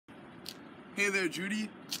Hey there, Judy.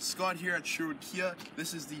 Scott here at Sherwood Kia.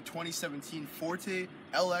 This is the 2017 Forte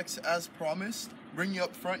LX as promised. Bring you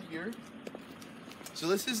up front here. So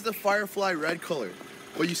this is the Firefly red color,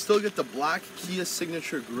 but you still get the black Kia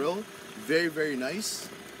signature grille. Very, very nice.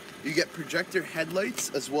 You get projector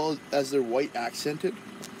headlights as well as they're white accented.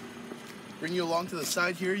 Bring you along to the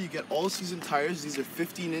side here. You get all season tires. These are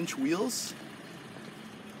 15-inch wheels.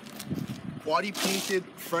 Body painted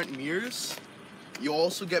front mirrors. You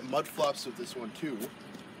also get mud flaps with this one too.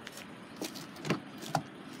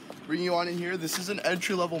 Bring you on in here. This is an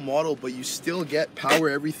entry-level model, but you still get power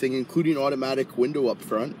everything, including automatic window up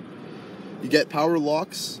front. You get power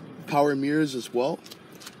locks, power mirrors as well.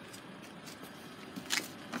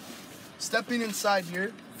 Stepping inside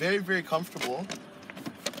here, very, very comfortable.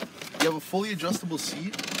 You have a fully adjustable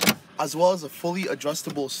seat, as well as a fully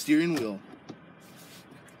adjustable steering wheel.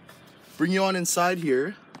 Bring you on inside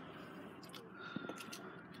here.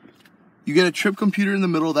 You get a trip computer in the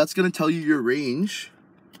middle. That's going to tell you your range.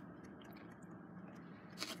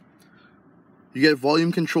 You get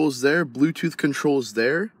volume controls there, Bluetooth controls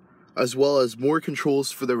there, as well as more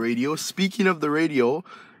controls for the radio. Speaking of the radio,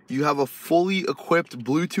 you have a fully equipped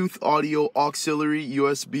Bluetooth audio auxiliary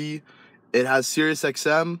USB. It has Sirius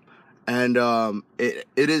XM, and it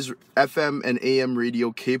is FM and AM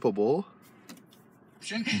radio capable.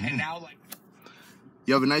 And now,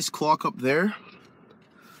 you have a nice clock up there.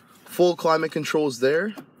 Full climate controls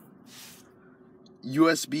there.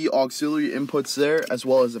 USB auxiliary inputs there, as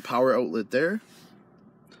well as a power outlet there.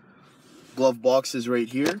 Glove box is right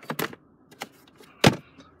here.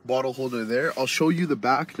 Bottle holder there. I'll show you the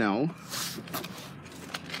back now.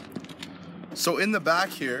 So in the back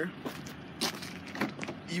here,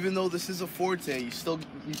 even though this is a Forte, you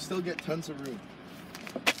still get tons of room.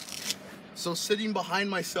 So sitting behind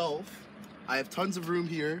myself, I have tons of room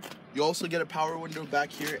here. You also get a power window back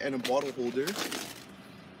here and a bottle holder,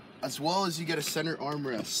 as well as you get a center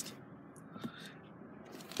armrest.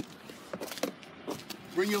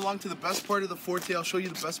 Bring you along to the best part of the Forte. I'll show you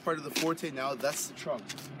the best part of the Forte now. That's the trunk.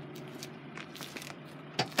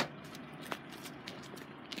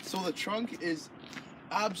 So the trunk is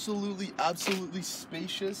absolutely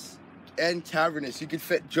spacious and cavernous. You can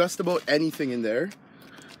fit just about anything in there.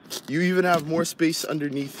 You even have more space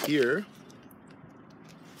underneath here.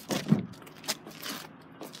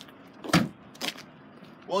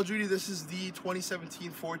 Well, Judy, this is the 2017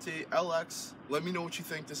 Forte LX. Let me know what you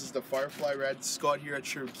think. This is the Firefly Red. Scott here at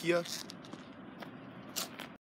Sherwood Kia.